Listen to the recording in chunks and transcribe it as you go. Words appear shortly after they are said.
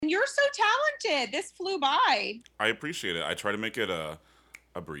you're so talented. This flew by. I appreciate it. I try to make it a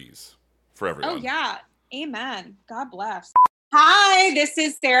breeze for everyone. Oh, yeah. Amen. God bless. Hi, this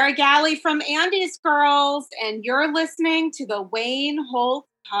is Sarah Galli from Andy's Girls, and you're listening to the Wayne Holt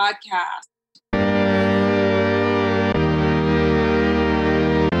Podcast.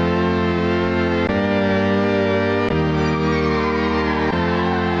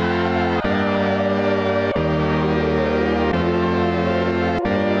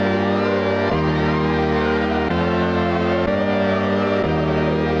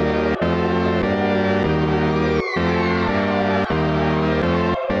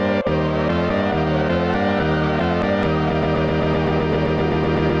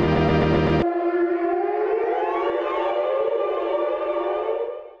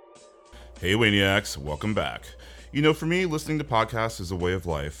 Hey Waniacs, welcome back. You know, for me, listening to podcasts is a way of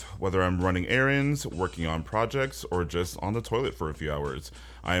life. Whether I'm running errands, working on projects, or just on the toilet for a few hours,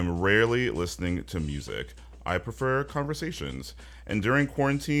 I am rarely listening to music. I prefer conversations. And during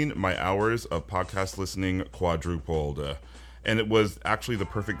quarantine, my hours of podcast listening quadrupled. And it was actually the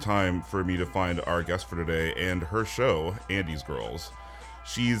perfect time for me to find our guest for today and her show, Andy's Girls.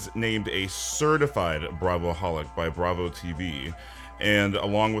 She's named a certified Bravoholic by Bravo TV, and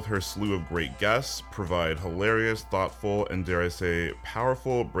along with her slew of great guests, provide hilarious, thoughtful, and dare I say,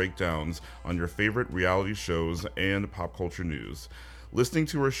 powerful breakdowns on your favorite reality shows and pop culture news. Listening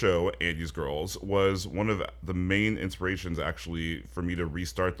to her show, Andy's Girls, was one of the main inspirations actually for me to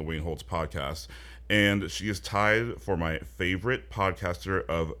restart the Wayne Holtz podcast, and she is tied for my favorite podcaster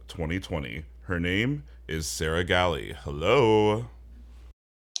of 2020. Her name is Sarah Galli. Hello.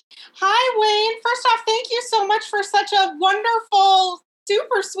 Hi, Wayne. First off, thank you so much for such a wonderful,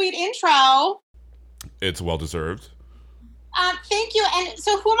 super sweet intro. It's well-deserved. Thank you. And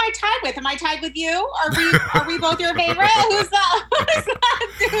so who am I tied with? Am I tied with you? Are we both your favorite? Who's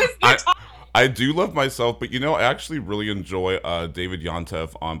the I do love myself, but you know, I actually really enjoy David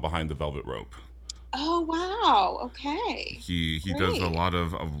Yontef on Behind the Velvet Rope. Oh wow! Okay. He does a lot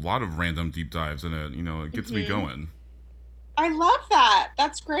of random deep dives, and it gets me going. I love that.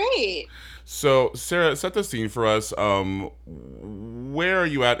 That's great. So, Sarah, set the scene for us. Where are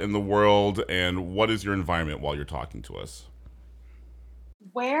you at in the world, and what is your environment while you're talking to us?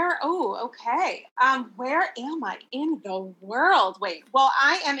 Where? Oh, okay. Where am I in the world? Wait. Well,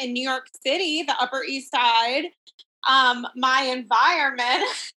 I am in New York City, the Upper East Side. My environment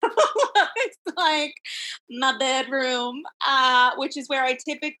looks like my bedroom, which is where I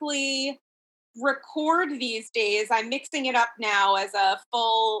typically record these days. I'm mixing it up now as a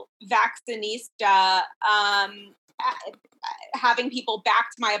full vaccinista, having people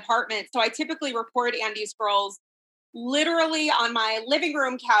back to my apartment. So I typically record Andy's Girls literally on my living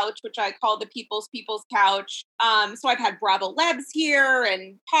room couch, which I call the people's couch. So I've had Bravo Lebs here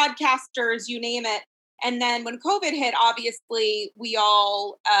and podcasters, you name it. And then when COVID hit, obviously we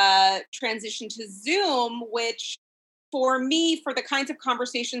all transitioned to Zoom, which for me, for the kinds of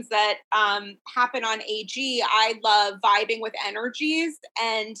conversations that happen on AG, I love vibing with energies.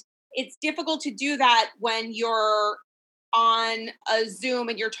 And it's difficult to do that when you're on a Zoom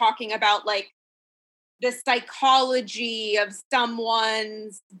and you're talking about like the psychology of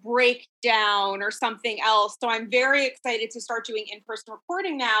someone's breakdown or something else. So I'm very excited to start doing in-person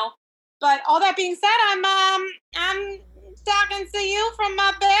recording now. But all that being said, I'm talking to you from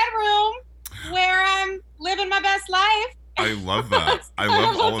my bedroom where I'm living my best life. I love that. I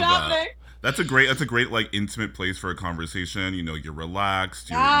love all of that. That's a great like intimate place for a conversation. You know, you're relaxed,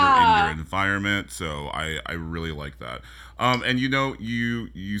 you're in your environment. So I really like that. And you know,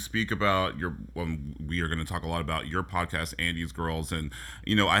 you speak about we are going to talk a lot about your podcast, Andy's Girls, and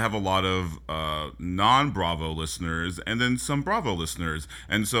you know, I have a lot of non-Bravo listeners and then some Bravo listeners,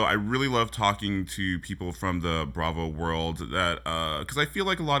 and so I really love talking to people from the Bravo world that because I feel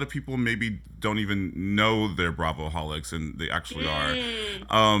like a lot of people maybe don't even know they're Bravoholics, and they actually are.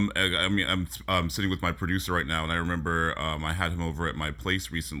 I mean, I'm sitting with my producer right now, and I remember I had him over at my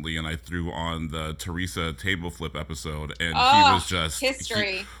place recently, and I threw on the Teresa table flip episode, and he was just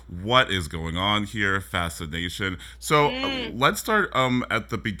history. What is going on here? Fascination. So let's start at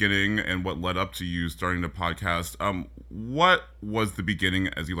the beginning and what led up to you starting the podcast. What was the beginning,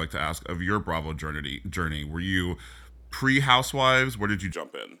 as you like to ask, of your Bravo journey? Were you pre-Housewives? Where did you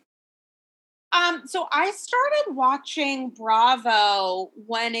jump in? So I started watching Bravo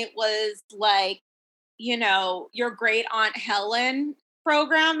when it was like, you know, your great Aunt Helen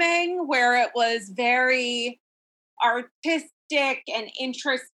programming, where it was very artistic and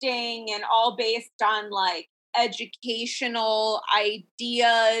interesting and all based on like educational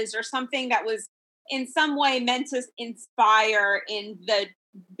ideas or something that was in some way meant to inspire in the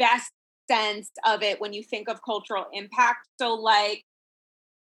best sense of it when you think of cultural impact. So like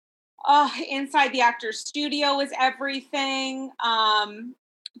Inside the Actors Studio is everything.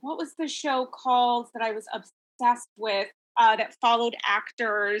 What was the show called that I was obsessed with, that followed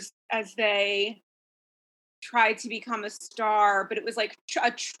actors as they tried to become a star, but it was like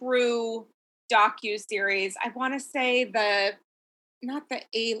a true docu-series. I want to say the not the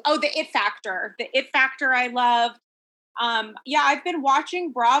A oh the It Factor. The It Factor I loved. Yeah, I've been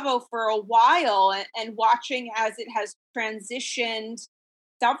watching Bravo for a while, and watching as it has transitioned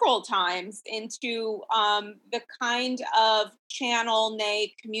several times into the kind of channel,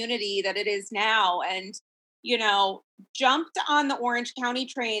 nay, community that it is now. And, jumped on the Orange County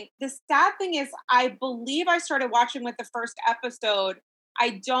train. The sad thing is, I believe I started watching with the first episode.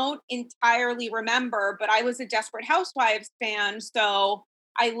 I don't entirely remember, but I was a Desperate Housewives fan. So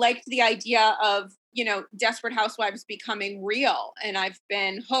I liked the idea of, Desperate Housewives becoming real. And I've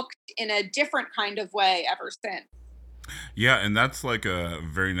been hooked in a different kind of way ever since. Yeah, and that's like a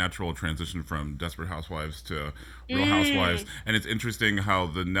very natural transition from Desperate Housewives to Real Housewives. Mm, And it's interesting how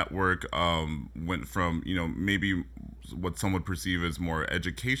the network went from, maybe what some would perceive as more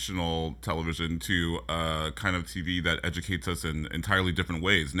educational television to kind of TV that educates us in entirely different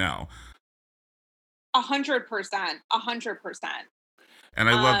ways now. 100%. 100%. And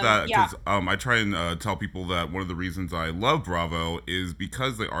I love that Yeah. because I try and tell people that one of the reasons I love Bravo is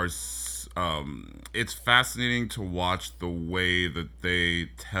because they are. It's fascinating to watch the way that they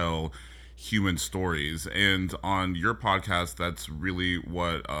tell human stories. And on your podcast, that's really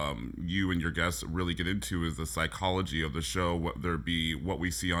what you and your guests really get into is the psychology of the show, whether it be what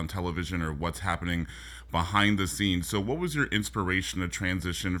we see on television or what's happening behind the scenes. So what was your inspiration to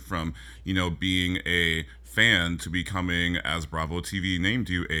transition from, being a fan to becoming, as Bravo TV named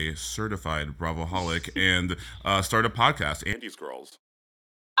you, a certified Bravoholic and start a podcast, Andy's Girls?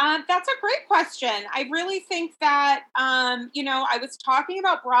 That's a great question. I really think that, I was talking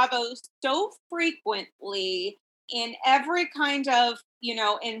about Bravo so frequently in every kind of,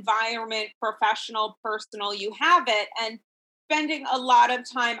 environment, professional, personal, you have it. And spending a lot of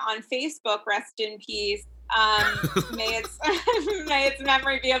time on Facebook, rest in peace. May its may its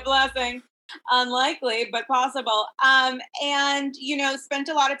memory be a blessing. Unlikely, but possible. And spent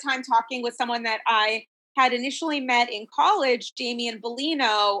a lot of time talking with someone that I had initially met in college, Damian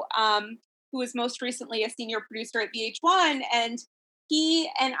Bellino, who was most recently a senior producer at VH1. And he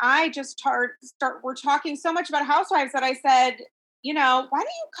and I just we're talking so much about Housewives that I said, why don't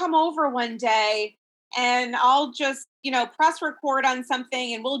you come over one day and I'll just, press record on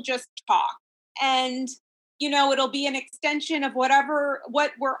something and we'll just talk. And it'll be an extension of what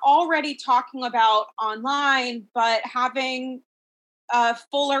we're already talking about online, but having a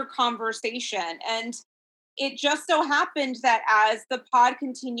fuller conversation. And it just so happened that as the pod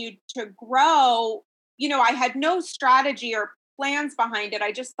continued to grow, I had no strategy or plans behind it.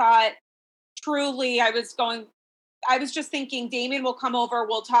 I just thought truly I was just thinking Damien will come over,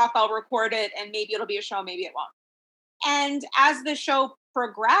 we'll talk, I'll record it, and maybe it'll be a show, maybe it won't. And as the show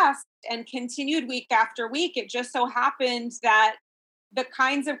progressed and continued week after week, it just so happened that the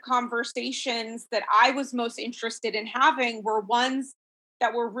kinds of conversations that I was most interested in having were ones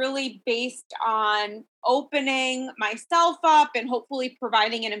that were really based on opening myself up and hopefully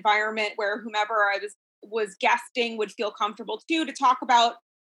providing an environment where whomever I was guesting would feel comfortable too, to talk about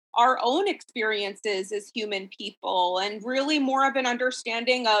our own experiences as human people, and really more of an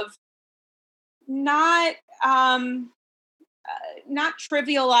understanding of not not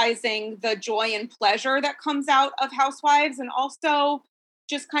trivializing the joy and pleasure that comes out of Housewives, and also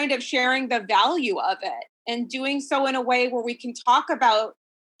just kind of sharing the value of it and doing so in a way where we can talk about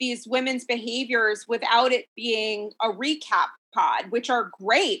these women's behaviors without it being a recap pod, which are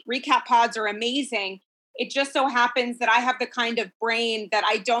great. Recap pods are amazing. It just so happens that I have the kind of brain that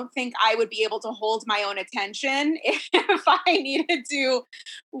I don't think I would be able to hold my own attention if I needed to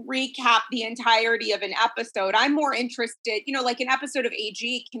recap the entirety of an episode. I'm more interested, like an episode of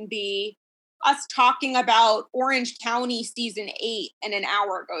AG can be us talking about Orange County season 8 and an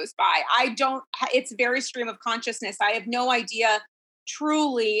hour goes by. It's very stream of consciousness. I have no idea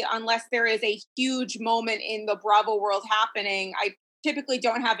truly, unless there is a huge moment in the Bravo world happening. I typically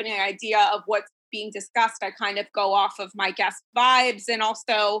don't have any idea of what's being discussed. I kind of go off of my guest vibes and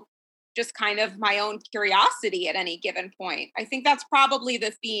also just kind of my own curiosity at any given point. I think that's probably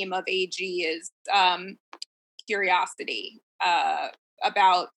the theme of AG is curiosity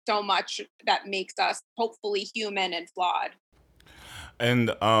about so much that makes us hopefully human and flawed.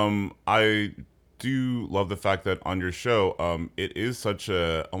 And I do love the fact that on your show, it is such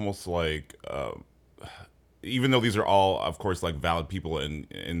a almost like even though these are all, of course, like valid people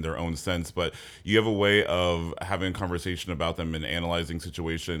in their own sense, but you have a way of having a conversation about them and analyzing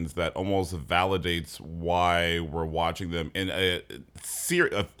situations that almost validates why we're watching them in a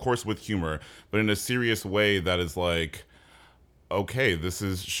of course, with humor, but in a serious way that is like, okay, this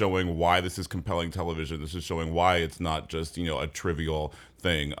is showing why this is compelling television. This is showing why it's not just, a trivial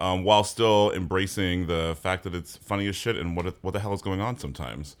thing, while still embracing the fact that it's funny as shit and what the hell is going on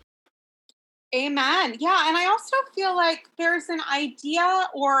sometimes. Amen. Yeah. And I also feel like there's an idea,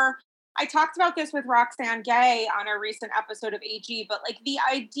 or I talked about this with Roxanne Gay on a recent episode of AG, but like the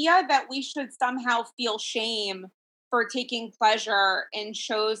idea that we should somehow feel shame for taking pleasure in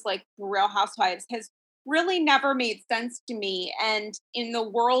shows like The Real Housewives has really never made sense to me. And in the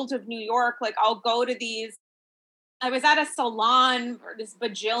world of New York, like I'll go to these. I was at a salon for this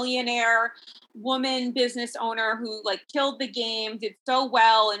bajillionaire woman business owner who like killed the game, did so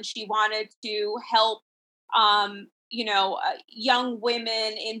well, and she wanted to help, young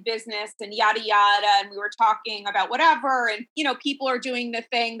women in business and yada yada. And we were talking about whatever, and people are doing the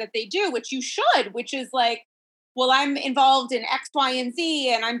thing that they do, which you should, which is like, well, I'm involved in X, Y, and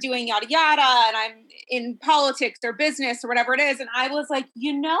Z, and I'm doing yada yada, and I'm in politics or business or whatever it is. And I was like,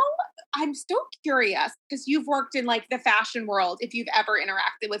 I'm so curious because you've worked in like the fashion world. If you've ever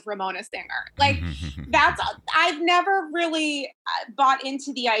interacted with Ramona Singer, like I've never really bought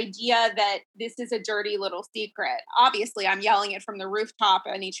into the idea that this is a dirty little secret. Obviously, I'm yelling it from the rooftop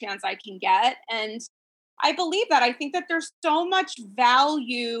any chance I can get. And I believe that. I think that there's so much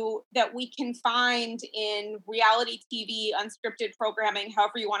value that we can find in reality TV, unscripted programming,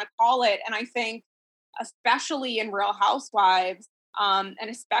 however you want to call it. And I think, especially in Real Housewives, and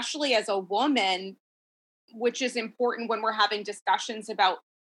especially as a woman, which is important when we're having discussions about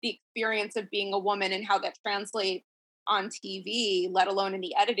the experience of being a woman and how that translates on TV, let alone in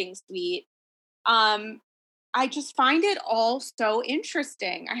the editing suite. I just find it all so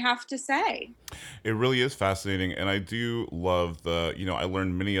interesting, I have to say. It really is fascinating, and I do love I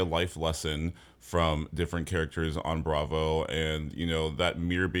learned many a life lesson from different characters on Bravo, and that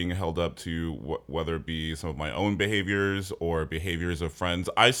mirror being held up to whether it be some of my own behaviors or behaviors of friends.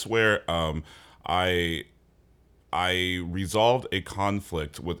 I swear, I I resolved a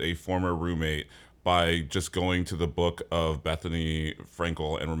conflict with a former roommate by just going to the book of Bethany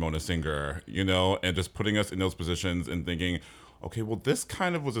Frankel and Ramona Singer, and just putting us in those positions and thinking, okay, well, this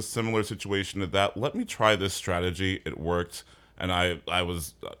kind of was a similar situation to that. Let me try this strategy. It worked. And I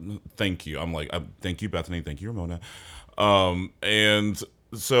was, thank you. I'm like, thank you, Bethany. Thank you, Ramona. And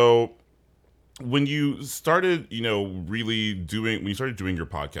so when you started, when you started doing your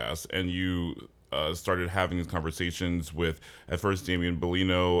podcast and you started having these conversations with, at first, Damian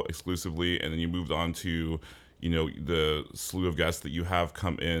Bellino exclusively, and then you moved on to, the slew of guests that you have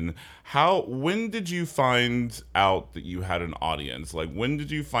come in. When did you find out that you had an audience? Like, when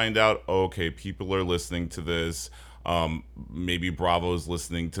did you find out, oh, okay, people are listening to this, maybe Bravo's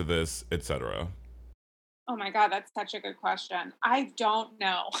listening to this, etc.? Oh my God, that's such a good question. I don't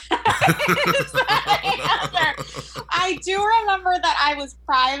know. I do remember that I was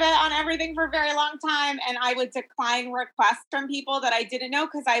private on everything for a very long time, and I would decline requests from people that I didn't know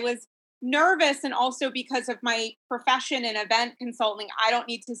because I was nervous, and also because of my profession in event consulting. I don't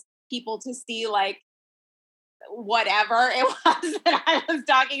need people to see like whatever it was that I was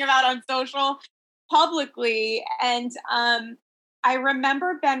talking about on social publicly. And I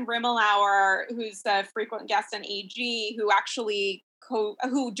remember Ben Rimmelauer, who's a frequent guest on AG, who actually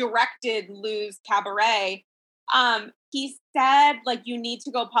who directed Lou's Cabaret. He said, like, you need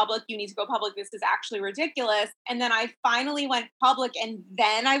to go public. You need to go public. This is actually ridiculous. And then I finally went public, and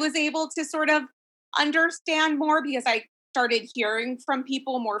then I was able to sort of understand more because I started hearing from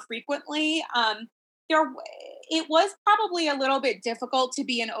people more frequently. It was probably a little bit difficult to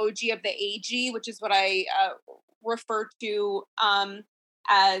be an OG of the AG, which is what I refer to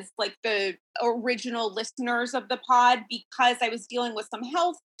as like the original listeners of the pod, because I was dealing with some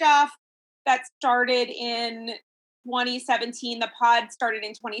health stuff that started in 2017. The pod started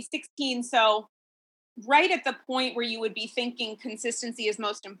in 2016. So right at the point where you would be thinking consistency is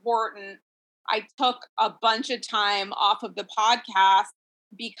most important, I took a bunch of time off of the podcast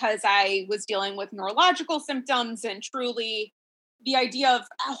because I was dealing with neurological symptoms, and truly the idea of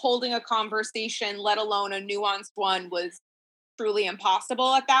holding a conversation, let alone a nuanced one, was truly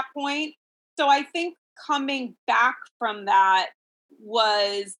impossible at that point. So I think coming back from that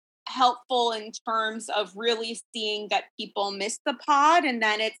was helpful in terms of really seeing that people miss the pod. And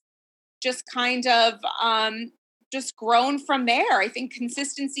then it's just kind of just grown from there. I think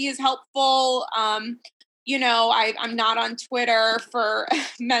consistency is helpful. I'm not on Twitter for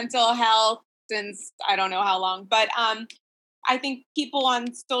mental health since I don't know how long. But I think people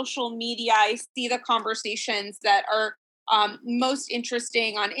on social media, I see the conversations that are most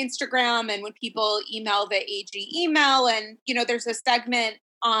interesting on Instagram and when people email the AG email. And, there's a segment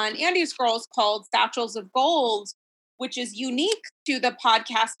on Andy's Girls called Satchels of Gold, which is unique to the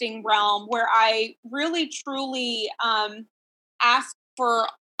podcasting realm, where I really truly ask for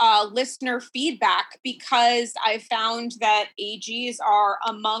listener feedback, because I found that AGs are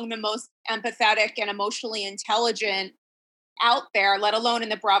among the most empathetic and emotionally intelligent out there, let alone in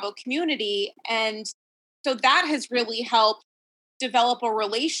the Bravo community. And so that has really helped develop a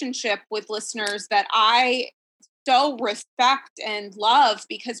relationship with listeners that I so respect and love,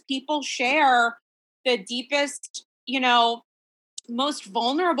 because people share the deepest, most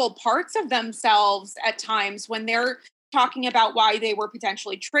vulnerable parts of themselves at times when they're talking about why they were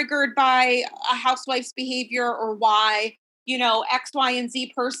potentially triggered by a housewife's behavior, or why, X, Y, and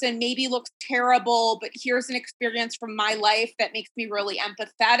Z person maybe looks terrible, but here's an experience from my life that makes me really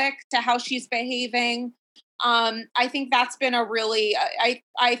empathetic to how she's behaving. I think that's been a really,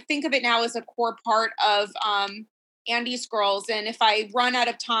 I think of it now as a core part of Andy's Girls. And if I run out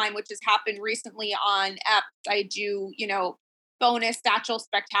of time, which has happened recently on Ep, I do, bonus satchel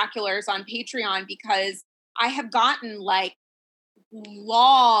spectaculars on Patreon, because I have gotten like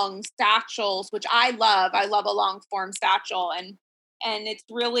long satchels, which I love. I love a long form satchel, and it's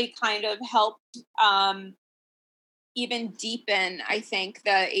really kind of helped even deepen, I think,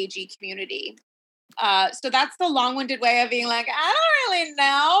 the AG community. So that's the long-winded way of being like, I don't really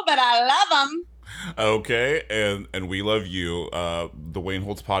know, but I love them. Okay, and we love you. The Wayne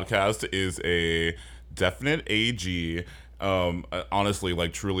Holtz podcast is a definite AG. Honestly,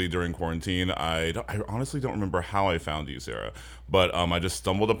 like truly during quarantine, I honestly don't remember how I found you, Sarah, but I just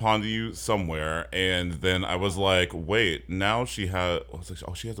stumbled upon you somewhere, and then I was like, wait, now she has,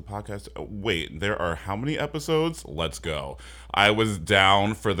 she has a podcast. Wait, there are how many episodes? Let's go. I was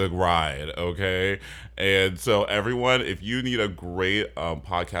down for the ride, okay? And so everyone, if you need a great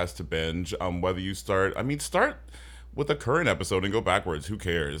podcast to binge, whether you start with the current episode and go backwards. Who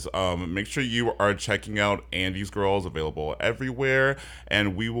cares? Make sure you are checking out Andy's Girls, available everywhere.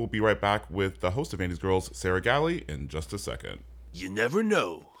 And we will be right back with the host of Andy's Girls, Sarah Galli, in just a second. You never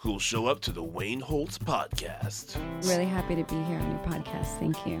know who'll show up to the Wayne Holtz podcast. Really happy to be here on your podcast.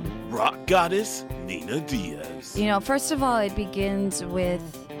 Thank you. Rock goddess Nina Diaz. First of all, it begins with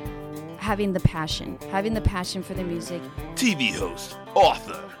having the passion for the music. TV host,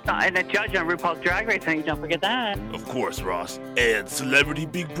 author. And a judge on RuPaul's Drag Race, and don't forget that. Of course, Ross. And celebrity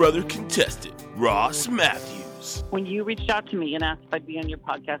Big Brother contestant, Ross Matthews. When you reached out to me and asked if I'd be on your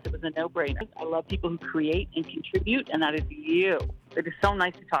podcast, it was a no-brainer. I love people who create and contribute, and that is you. It is so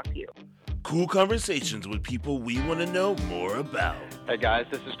nice to talk to you. Cool conversations with people we want to know more about. Hey guys,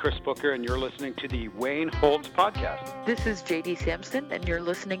 this is Chris Booker, and you're listening to the Wayne Holtz podcast. This is JD Sampson, and you're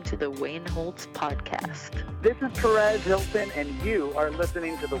listening to the Wayne Holtz podcast. This is Perez Hilton, and you are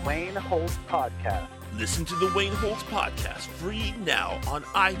listening to the Wayne Holtz podcast. Listen to the Wayne Holtz podcast free now on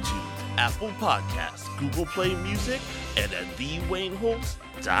iTunes, Apple Podcasts, Google Play Music, and at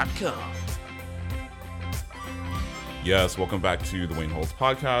thewayneholtz.com. Yes, welcome back to the Wayne Holtz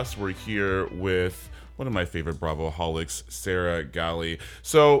podcast. We're here with one of my favorite Bravo-holics, Sarah Galli.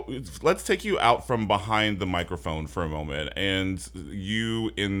 So let's take you out from behind the microphone for a moment, and you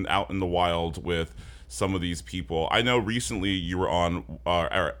out in the wild with some of these people. I know recently you were on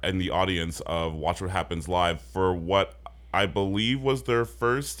in the audience of Watch What Happens Live for what I believe was their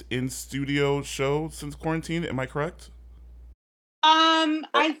first in-studio show since quarantine. Am I correct?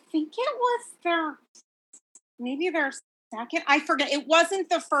 I think it was maybe their second. I forget. It wasn't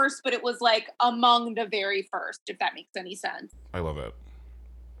the first, but it was like among the very first, if that makes any sense. I love it.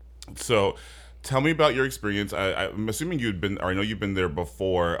 So tell me about your experience. I'm assuming I know you've been there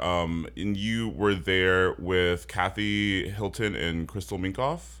before, and you were there with Kathy Hilton and Crystal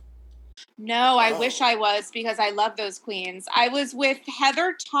Minkoff? No, I wish I was, because I love those queens. I was with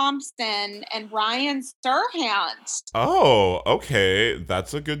Heather Thompson and Ryan Serhant. Oh, okay.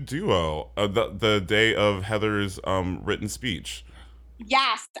 That's a good duo. The day of Heather's written speech.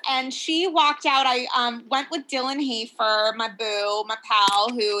 Yes, and she walked out. I went with Dylan Hafer, my boo, my pal,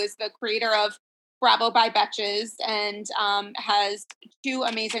 who is the creator of Bravo by Betches and has 2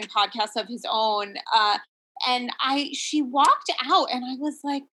 amazing podcasts of his own. And she walked out, and I was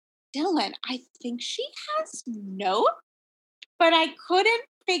like, Dylan, I think she has notes, but I couldn't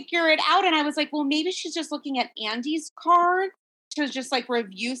figure it out. And I was like, well, maybe she's just looking at Andy's card to just like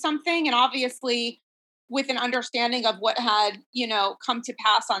review something. And obviously with an understanding of what had, come to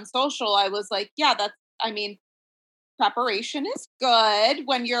pass on social, I was like, yeah, preparation is good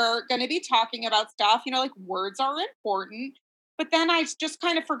when you're going to be talking about stuff, like words are important. But then I just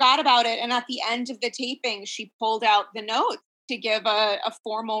kind of forgot about it. And at the end of the taping, she pulled out the notes to give a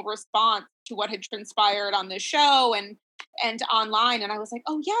formal response to what had transpired on the show and online. And I was like,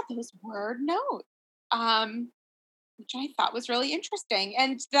 oh yeah, those were notes. Which I thought was really interesting.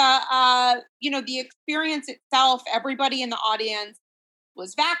 And the experience itself, everybody in the audience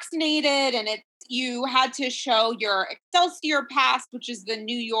was vaccinated, and you had to show your Excelsior Pass, which is the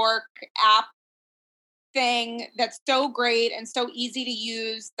New York app thing that's so great and so easy to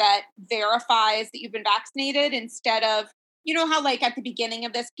use that verifies that you've been vaccinated, instead of, how like at the beginning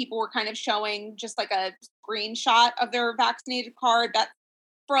of this, people were kind of showing just like a screenshot of their vaccinated card. That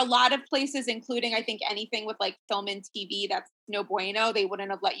for a lot of places, including I think anything with like film and TV, that's no bueno. They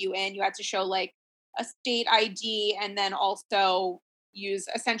wouldn't have let you in. You had to show like a state ID, and then also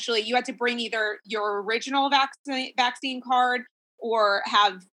essentially you had to bring either your original vaccine card or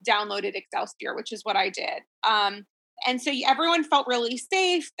have downloaded Excelsior, which is what I did. And so everyone felt really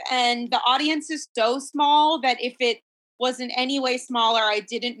safe, and the audience is so small that if it was in any way smaller, I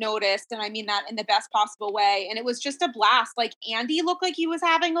didn't notice. And I mean that in the best possible way. And it was just a blast. Like Andy looked like he was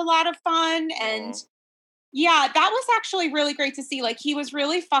having a lot of fun. And yeah, that was actually really great to see. Like he was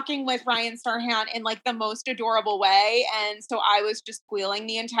really fucking with Ryan Serhant in like the most adorable way. And so I was just squealing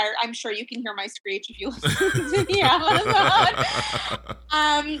I'm sure you can hear my screech if you listen to the episode.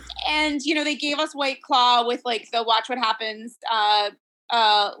 And they gave us White Claw with like the Watch What Happens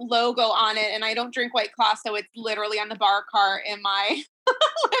logo on it, and I don't drink White Claw, so it's literally on the bar cart in my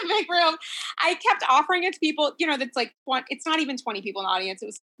living room. I kept offering it to people, that's like, it's not even 20 people in the audience. It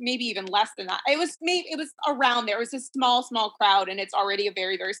was maybe even less than that. It was around there. It was a small crowd, and it's already a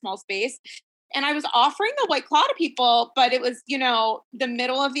very, very small space. And I was offering the White Claw to people, but it was, the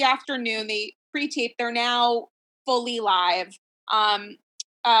middle of the afternoon. They pre-taped. They're now fully live.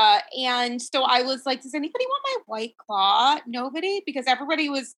 And so I was like, does anybody want my White Claw? Nobody, because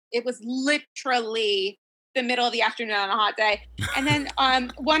it was literally the middle of the afternoon on a hot day. And then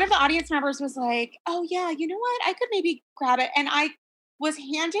one of the audience members was like, oh yeah, you know what? I could maybe grab it. And I was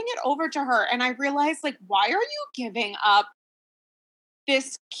handing it over to her, and I realized, like, why are you giving up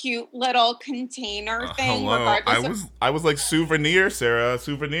this cute little container thing? Hello. I was like, souvenir, Sarah,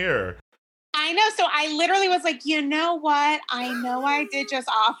 souvenir. I know. So I literally was like, you know what? I know I did just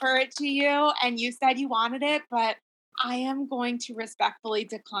offer it to you, and you said you wanted it, but I am going to respectfully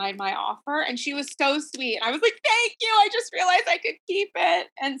decline my offer. And she was so sweet. And I was like, thank you. I just realized I could keep it.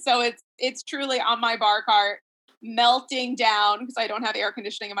 And so it's truly on my bar cart, melting down because I don't have air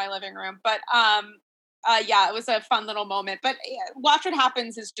conditioning in my living room. But yeah, it was a fun little moment. But Watch What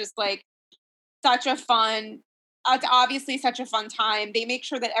Happens is just like such a fun, it's obviously such a fun time. They make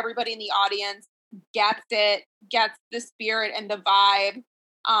sure that everybody in the audience gets the spirit and the vibe.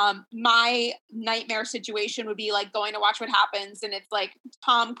 My nightmare situation would be like going to Watch What Happens, and it's like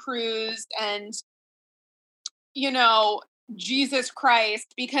Tom Cruise and, Jesus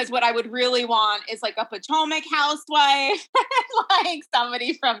Christ, because what I would really want is like a Potomac housewife, like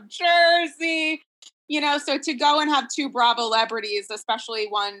somebody from Jersey, so to go and have two Bravo celebrities, especially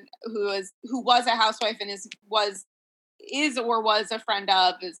one who was a housewife and was a friend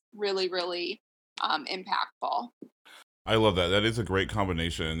of, is really, really impactful. I love that. That is a great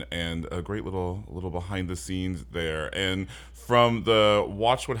combination and a great little behind the scenes there. And from the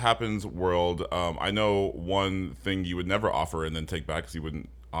Watch What Happens world, I know one thing you would never offer and then take back because you wouldn't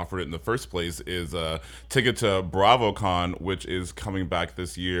offer it in the first place is a ticket to BravoCon, which is coming back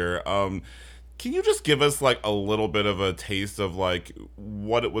this year. Can you just give us like a little bit of a taste of like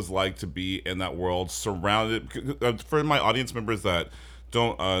what it was like to be in that world surrounded? For my audience members that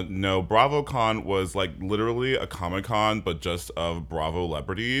don't know, BravoCon was like literally a Comic-Con, but just of Bravo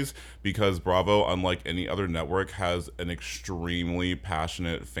celebrities, because Bravo, unlike any other network, has an extremely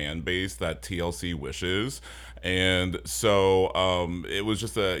passionate fan base that TLC wishes. And so it was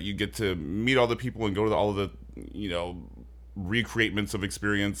just you get to meet all the people and go to all of the, recreatements of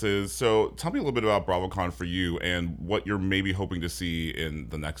experiences. So tell me a little bit about BravoCon for you and what you're maybe hoping to see in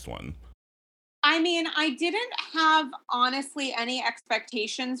the next one. I mean, I didn't have honestly any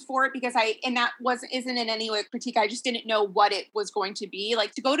expectations for it because isn't in any way critique. I just didn't know what it was going to be.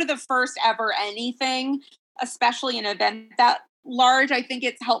 Like, to go to the first ever anything, especially an event that large, I think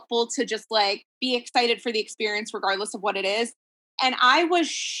it's helpful to just like be excited for the experience regardless of what it is. And I was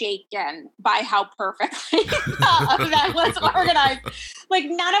shaken by how perfectly the event was organized. Like,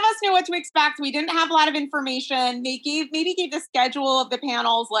 none of us knew what to expect. We didn't have a lot of information. They maybe gave the schedule of the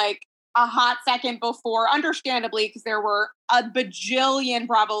panels like a hot second before, understandably, because there were a bajillion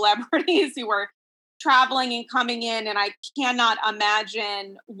Bravo celebrities who were traveling and coming in, and I cannot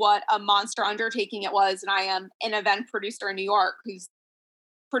imagine what a monster undertaking it was. And I am an event producer in New York who's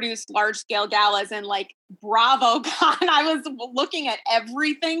produced large scale galas, and like BravoCon, I was looking at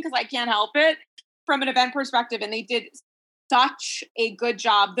everything because I can't help it from an event perspective. And they did such a good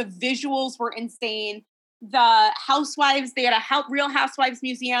job. The visuals were insane. The housewives, they had a Real Housewives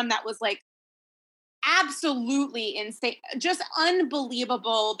museum that was like absolutely insane, just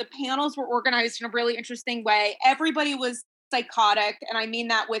unbelievable. The panels were organized in a really interesting way. Everybody was psychotic, and I mean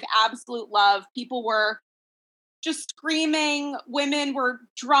that with absolute love. People were just screaming. Women were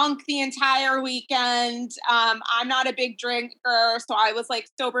drunk the entire weekend. I'm not a big drinker, so I was like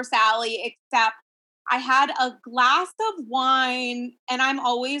sober Sally, except I had a glass of wine, and I'm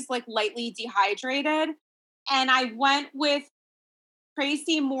always like lightly dehydrated. And I went with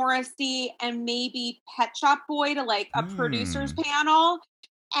Tracy Morrissey and maybe Pet Shop Boy to like a producers panel.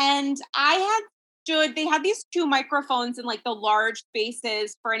 And I had they had these 2 microphones in like the large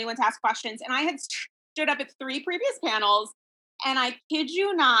spaces for anyone to ask questions. And I had stood up at 3 previous panels. And I kid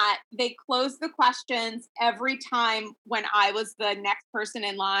you not, they closed the questions every time when I was the next person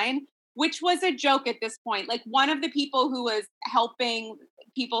in line, which was a joke at this point. Like, one of the people who was helping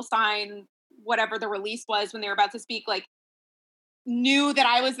people sign whatever the release was when they were about to speak, like, knew that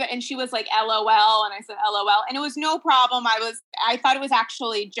I was and she was like, LOL. And I said, LOL. And it was no problem. I thought it was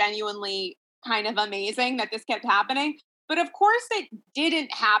actually genuinely kind of amazing that this kept happening. But of course it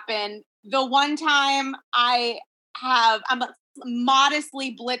didn't happen. The one time I'm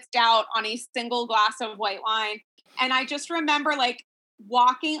modestly blitzed out on a single glass of white wine. And I just remember like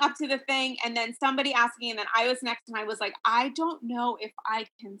walking up to the thing and then somebody asking, and then I was next and I was like, I don't know if I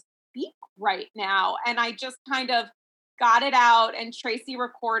can speak right now. And I just kind of got it out, and Tracy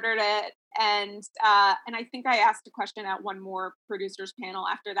recorded it. And I think I asked a question at one more producers panel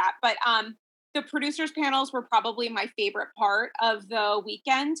after that. But the producers panels were probably my favorite part of the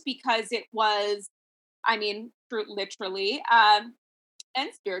weekend because it was, I mean, literally and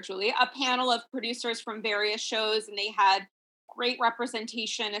spiritually, a panel of producers from various shows, and they had great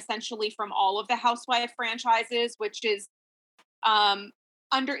representation essentially from all of the Housewife franchises, which is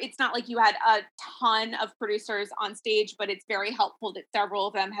it's not like you had a ton of producers on stage, but it's very helpful that several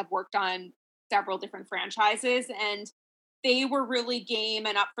of them have worked on several different franchises, and they were really game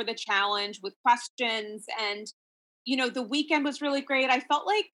and up for the challenge with questions. And, you know, the weekend was really great. I felt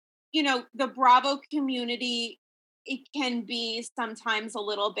like, you know, the Bravo community, it can be sometimes a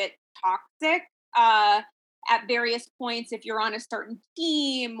little bit toxic at various points if you're on a certain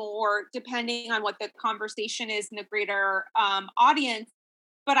team or depending on what the conversation is in the greater audience.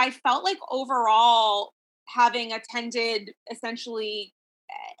 But I felt like overall, having attended essentially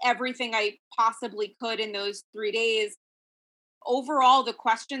everything I possibly could in those 3 days, overall, the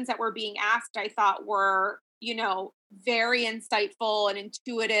questions that were being asked, I thought were, you know, very insightful and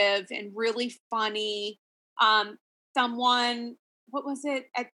intuitive and really funny. What was it?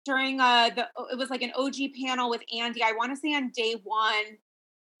 During it was like an OG panel with Andy. I want to say on day 1,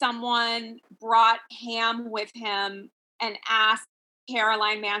 someone brought ham with him and asked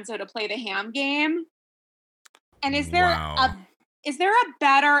Caroline Manzo to play the ham game. And is there a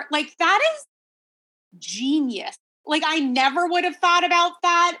better, like, that is genius. Like, I never would have thought about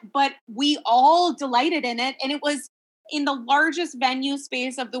that, but we all delighted in it. And it was in the largest venue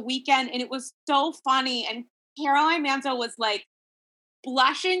space of the weekend. And it was so funny. And Caroline Manzo was like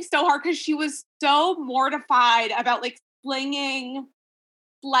blushing so hard because she was so mortified about like slinging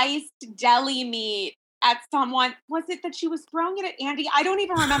sliced deli meat at someone. Was it that she was throwing it at Andy? I don't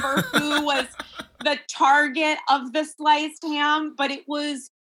even remember who was the target of the sliced ham, but it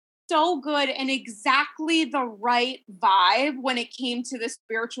was so good and exactly the right vibe when it came to the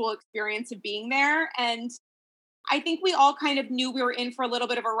spiritual experience of being there. And I think we all kind of knew we were in for a little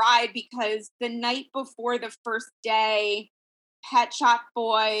bit of a ride because the night before the first day, Pet Shop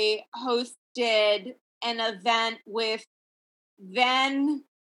Boy hosted an event with then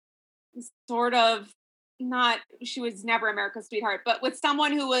sort of she was never America's sweetheart, but with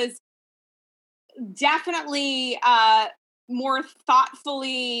someone who was definitely more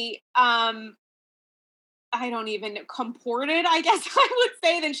thoughtfully, comported, I guess I would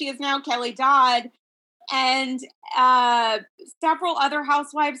say, than she is now, Kelly Dodd. And several other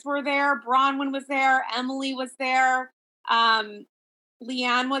housewives were there. Bronwyn was there. Emily was there.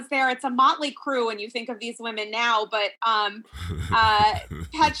 Leanne was there. It's a motley crew when you think of these women now, but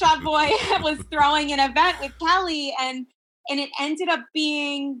Pet Shop Boy was throwing an event with Kelly, and it ended up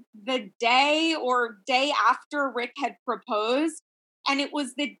being the day or day after Rick had proposed. And it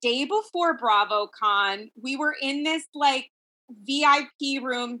was the day before BravoCon. We were in this like VIP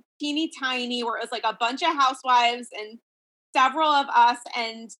room, teeny tiny, where it was like a bunch of housewives and several of us.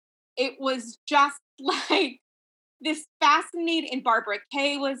 And it was just like this fascinating, and Barbara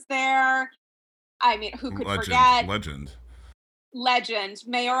Kay was there. I mean, who could forget? Legend,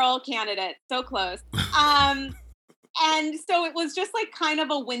 mayoral candidate, so close. And so it was just like kind of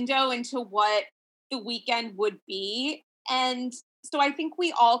a window into what the weekend would be. And so I think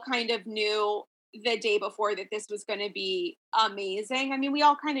we all kind of knew the day before that this was going to be amazing. I mean, we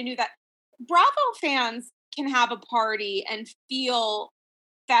all kind of knew that Bravo fans can have a party and feel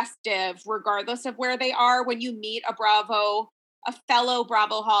festive regardless of where they are. When you meet a fellow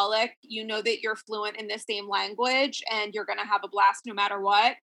Bravoholic, you know that you're fluent in the same language and you're going to have a blast no matter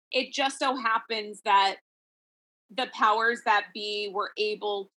what. It just so happens that the powers that be were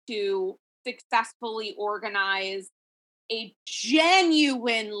able to successfully organize a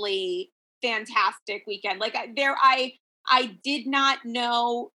genuinely fantastic weekend. Like I did not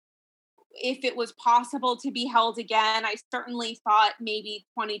know if it was possible to be held again. I certainly thought maybe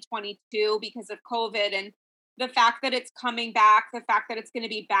 2022 because of COVID, and the fact that it's coming back, the fact that it's going to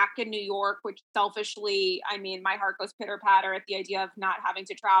be back in New York, which selfishly, I mean, my heart goes pitter patter at the idea of not having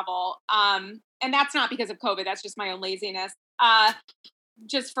to travel. And that's not because of COVID. That's just my own laziness,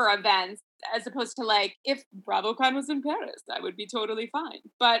 just for events, as opposed to like, if BravoCon was in Paris, I would be totally fine.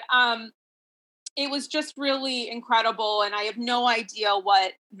 But it was just really incredible. And I have no idea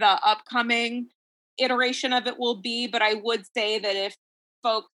what the upcoming iteration of it will be. But I would say that if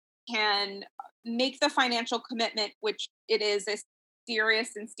folks can make the financial commitment, which it is a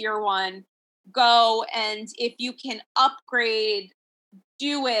serious, sincere one, go. And if you can upgrade,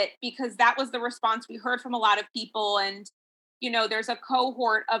 do it, because that was the response we heard from a lot of people. And, you know, there's a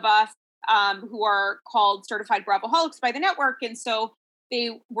cohort of us who are called Certified Bravoholics by the network. And so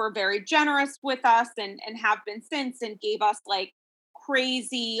they were very generous with us and have been since, and gave us like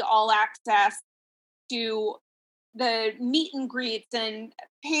crazy all access to the meet and greets and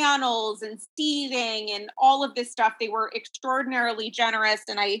panels and seating and all of this stuff. They were extraordinarily generous.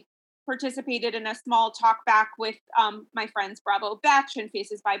 And I participated in a small talk back with my friends Bravo Betch and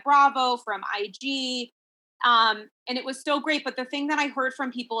Faces by Bravo from IG. And it was so great. But the thing that I heard from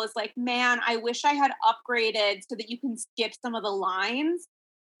people is like, man, I wish I had upgraded so that you can skip some of the lines,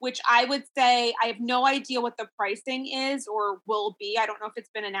 which I would say I have no idea what the pricing is or will be. I don't know if it's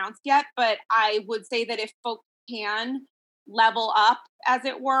been announced yet, but I would say that if folks can level up, as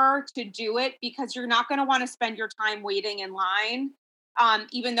it were, to do it, because you're not going to want to spend your time waiting in line.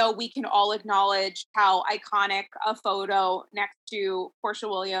 Even though we can all acknowledge how iconic a photo next to Portia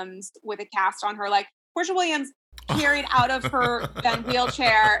Williams with a cast on her, like Portia Williams carried out of her then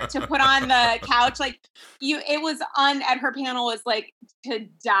wheelchair to put on the couch. Like it was at her panel was like to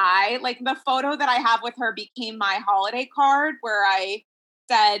die. Like the photo that I have with her became my holiday card, where I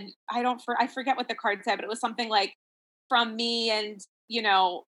said, I forget what the card said, but it was something like, from me and, you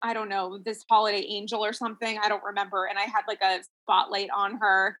know, I don't know, this holiday angel or something. I don't remember. And I had like a spotlight on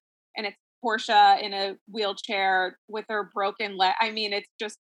her, and it's Portia in a wheelchair with her broken leg. I mean, it's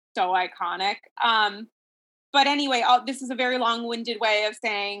just so iconic. But anyway, this is a very long-winded way of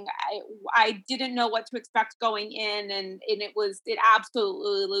saying I didn't know what to expect going in, and it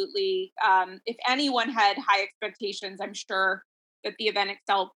absolutely, if anyone had high expectations, I'm sure that the event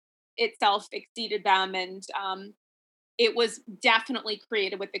itself exceeded them, and it was definitely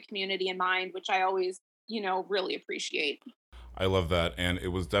created with the community in mind, which I always, you know, really appreciate. I love that, and it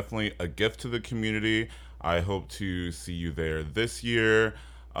was definitely a gift to the community. I hope to see you there this year.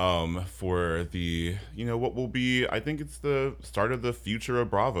 For the, you know, what will be, I think it's the start of the future of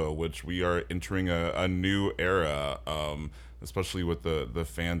Bravo, which we are entering a new era, especially with the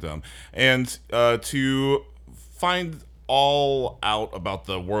fandom. And to find all out about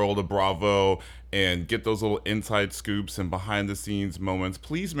the world of Bravo and get those little inside scoops and behind the scenes moments,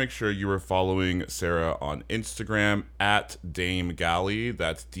 please make sure you are following Sarah on Instagram at Dame Galli.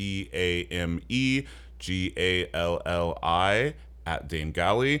 That's DameGalli at Dame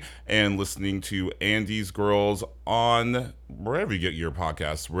Galli, and listening to Andy's Girls on wherever you get your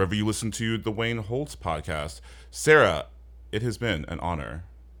podcasts, wherever you listen to the Wayne Holtz podcast. Sarah, it has been an honor.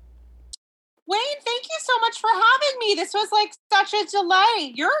 Wayne, thank you so much for having me. This was like such a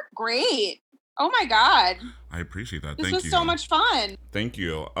delight. You're great. Oh my God. I appreciate that. This Thank you. was so much fun. Thank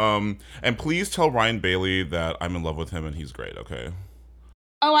you. And please tell Ryan Bailey that I'm in love with him and he's great, okay?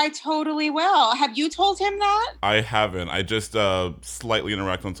 Oh, I totally will. Have you told him that? I haven't. I just slightly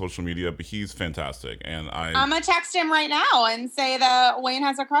interact on social media, but he's fantastic. And I'm going to text him right now and say that Wayne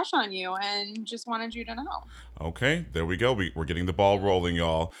has a crush on you and just wanted you to know. Okay, there we go. We're getting the ball rolling,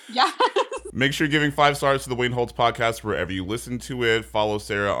 y'all. Yes. Make sure you're giving 5 stars to the Wayne Holtz podcast wherever you listen to it. Follow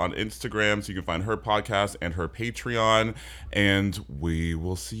Sarah on Instagram so you can find her podcast and her Patreon. And we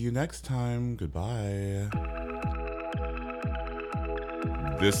will see you next time. Goodbye.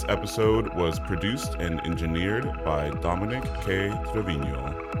 This episode was produced and engineered by Dominic K.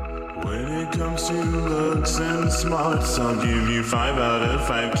 Trevino. When it comes to looks and smarts, I'll give you 5 out of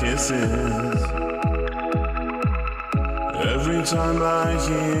 5 kisses. Every time I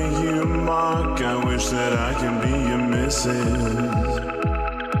hear you mock, I wish that I can be your missus.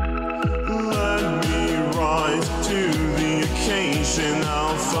 Let me rise to the occasion.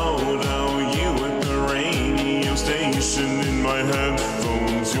 I'll photo you at the radio station. In my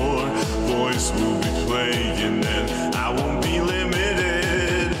headphones, your voice will be playing, and I won't be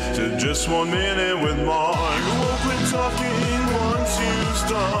limited to just 1 minute with Mark. We'll quit talking once you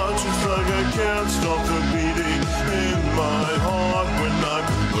start. It's like I can't stop the beating in my heart when I'm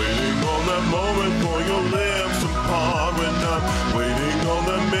waiting on that moment for your lips to part. When I'm waiting on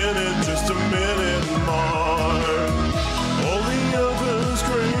that minute, just a minute mark. All the others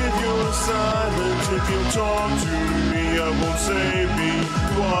crave your silence. If you talk to me, I won't say be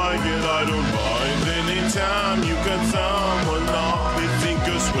quiet. I don't mind anytime you cut sound.